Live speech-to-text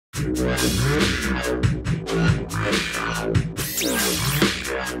Hey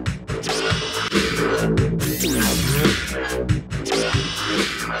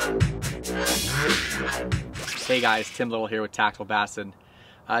guys, Tim Little here with TacticalBassin.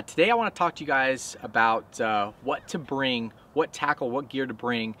 Today I want to talk to you guys about what to bring, what tackle, what gear to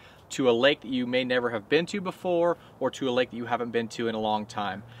bring to a lake that you may never have been to before, or to a lake that you haven't been to in a long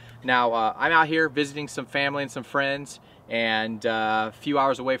time. Now I'm out here visiting some family and some friends, and a few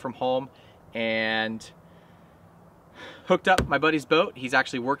hours away from home, and hooked up my buddy's boat. He's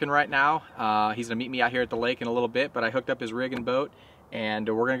actually working right now. He's gonna meet me out here at the lake in a little bit, but I hooked up his rig and boat, and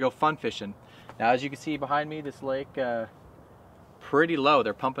we're gonna go fun fishing. Now, as you can see behind me, this lake, pretty low.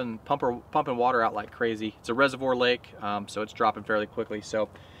 They're pumping water out like crazy. It's a reservoir lake, so it's dropping fairly quickly. So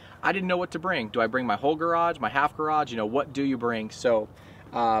I didn't know what to bring. Do I bring my whole garage, my half garage? You know, what do you bring? So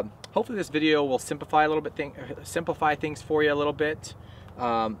hopefully this video will simplify things for you a little bit.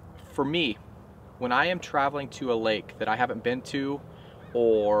 For me, when I am traveling to a lake that I haven't been to,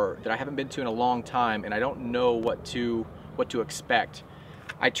 or that I haven't been to in a long time, and I don't know what to expect,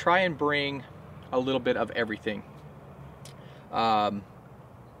 I try and bring a little bit of everything. Right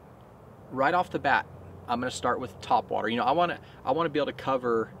off the bat, I'm going to start with topwater. You know, I want to be able to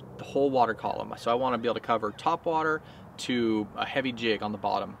cover the whole water column. So I want to be able to cover topwater to a heavy jig on the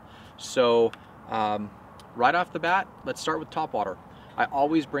bottom. So right off the bat, let's start with topwater. I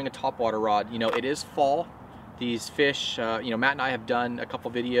always bring a topwater rod. You know, it is fall. These fish, you know, Matt and I have done a couple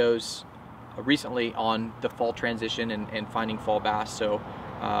videos recently on the fall transition and finding fall bass. So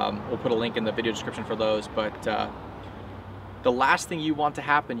we'll put a link in the video description for those. But the last thing you want to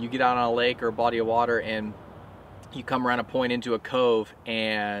happen, you get out on a lake or a body of water and you come around a point into a cove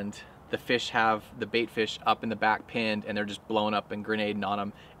and the bait fish up in the back pinned, and they're just blowing up and grenading on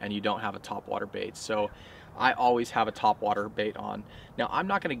them, and you don't have a topwater bait. So I always have a topwater bait on. Now, I'm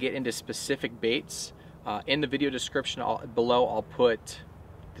not going to get into specific baits. In the video description below, I'll put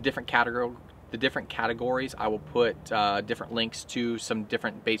the different categories. I will put different links to some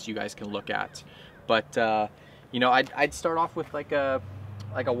different baits you guys can look at. But you know, I'd start off with like a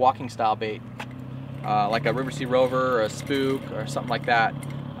walking style bait, like a River Sea Rover or a spook or something like that,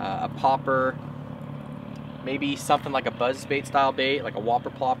 a popper, maybe something like a buzz bait style bait, like a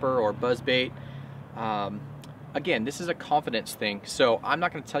whopper plopper or buzz bait. Again, this is a confidence thing, so I'm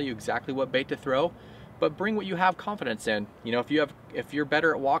not going to tell you exactly what bait to throw, but bring what you have confidence in. You know, if you're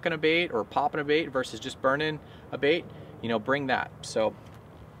better at walking a bait or popping a bait versus just burning a bait, you know, bring that. So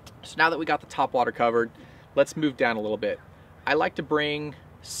now that we got the topwater covered, let's move down a little bit. I like to bring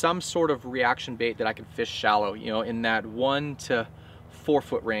some sort of reaction bait that I can fish shallow, you know, in that 1 to 4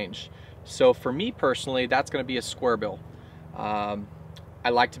 foot range. So for me personally, that's going to be a square bill. I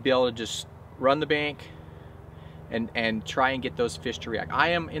like to be able to just run the bank and try and get those fish to react.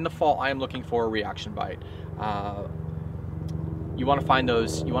 In the fall, I am looking for a reaction bite. You want to find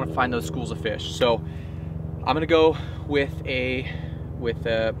those schools of fish. So I'm going to go with a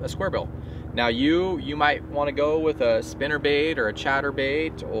square bill. Now you might want to go with a spinner bait or a chatter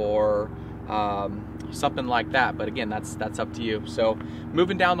bait or something like that, but again, that's up to you. So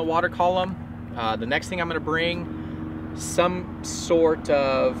moving down the water column, the next thing I'm going to bring some sort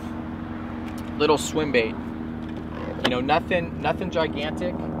of little swim bait. You know, nothing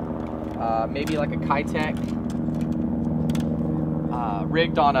gigantic. Maybe like a Kitech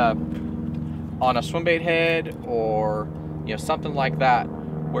rigged on a swim bait head, or you know, something like that,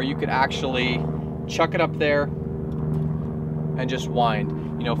 where you could actually chuck it up there and just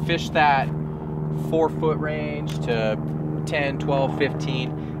wind. You know, fish that 4 foot range to 10, 12,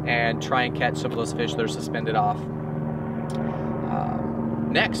 15, and try and catch some of those fish that are suspended off.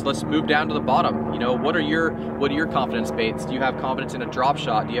 Next, let's move down to the bottom. You know, what are your confidence baits? Do you have confidence in a drop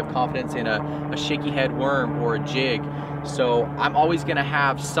shot? Do you have confidence in a shaky head worm or a jig? So I'm always gonna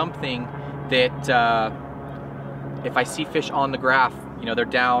have something that if I see fish on the graph, you know, they're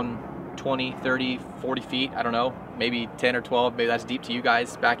down 20, 30, 40 feet, I don't know, maybe 10 or 12, maybe that's deep to you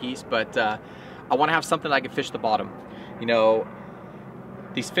guys back east, but I wanna have something I can fish the bottom. You know,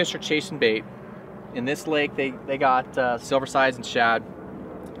 these fish are chasing bait. In this lake, they got silver sides and shad.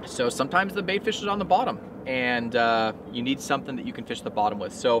 So sometimes the bait fish is on the bottom, and you need something that you can fish the bottom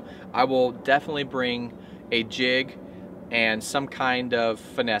with. So I will definitely bring a jig and some kind of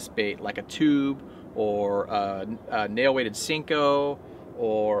finesse bait, like a tube or a nail-weighted Cinco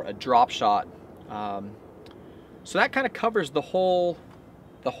or a drop shot. So that kind of covers the whole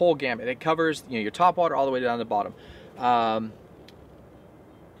gamut. It covers, you know, your top water all the way down to the bottom.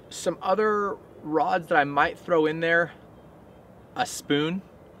 Some other rods that I might throw in there, a spoon.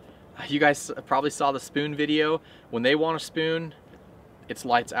 You guys probably saw the spoon video. When they want a spoon, it's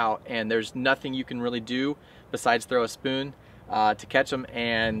lights out, and there's nothing you can really do besides throw a spoon to catch them,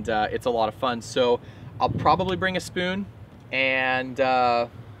 and it's a lot of fun. So I'll probably bring a spoon, and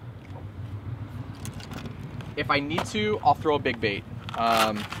if I need to, I'll throw a big bait.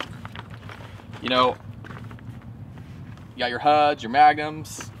 You know, you got your HUDs, your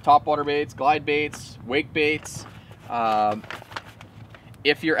magnums, topwater baits, glide baits, wake baits.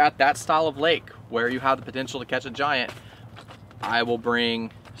 If you're at that style of lake where you have the potential to catch a giant, I will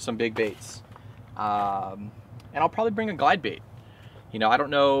bring some big baits. And I'll probably bring a glide bait. You know, I don't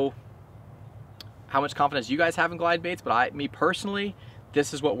know how much confidence you guys have in glide baits, but me personally,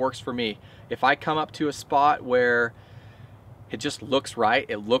 this is what works for me. If I come up to a spot where it just looks right,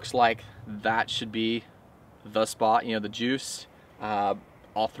 it looks like that should be the spot, you know, the juice, I'll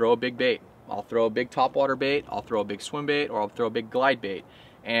throw a big bait. I'll throw a big topwater bait, I'll throw a big swim bait, or I'll throw a big glide bait.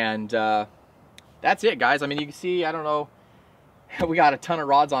 And that's it, guys. I mean, you can see, I don't know, we got a ton of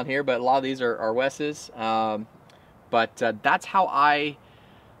rods on here, but a lot of these are Wes's. But that's how I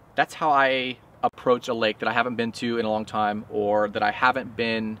approach a lake that I haven't been to in a long time, or that I haven't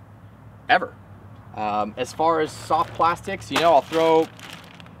been ever. As far as soft plastics, you know, I'll throw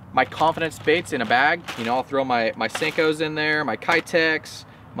my confidence baits in a bag. You know, I'll throw my Senkos in there, my Kitex,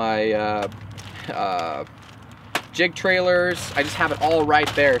 my jig trailers. I just have it all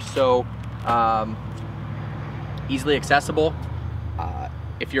right there, so easily accessible.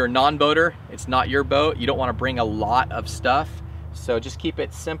 If you're a non-boater, it's not your boat, you don't want to bring a lot of stuff, so just keep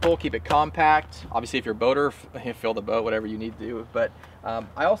it simple, keep it compact. Obviously, if you're a boater, fill the boat, whatever you need to do. But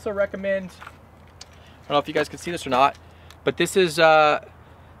I also recommend, I don't know if you guys can see this or not, but this is a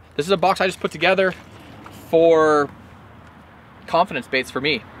box I just put together for confidence baits for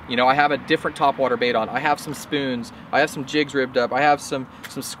me. You know, I have a different topwater bait on. I have some spoons. I have some jigs ribbed up. I have some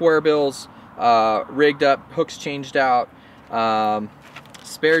square bills rigged up, hooks changed out,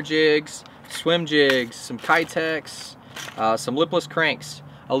 spare jigs, swim jigs, some Kitex, some lipless cranks,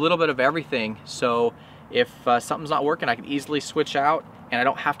 a little bit of everything. So if something's not working, I can easily switch out, and I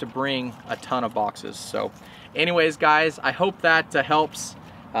don't have to bring a ton of boxes. So anyways, guys, I hope that helps.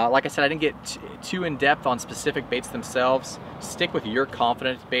 Like I said, I didn't get too in depth on specific baits themselves. Stick with your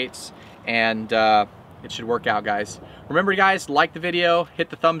confidence baits, and it should work out, guys. Remember, guys, like the video, hit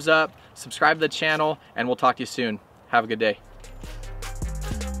the thumbs up, subscribe to the channel, and we'll talk to you soon. Have a good day.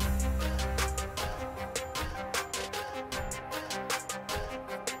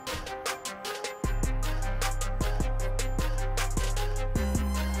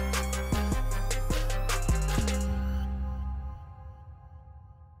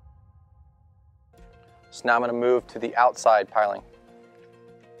 So now I'm going to move to the outside piling.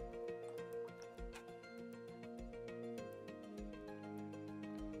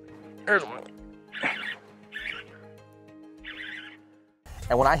 There's one.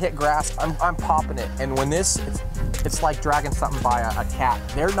 And when I hit grass, I'm popping it. And when it's like dragging something by a cat.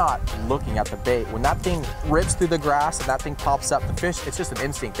 They're not looking at the bait. When that thing rips through the grass and that thing pops up, the fish, it's just an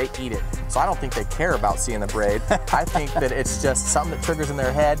instinct. They eat it. So I don't think they care about seeing the braid. I think that it's just something that triggers in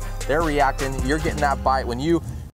their head. They're reacting. You're getting that bite. When you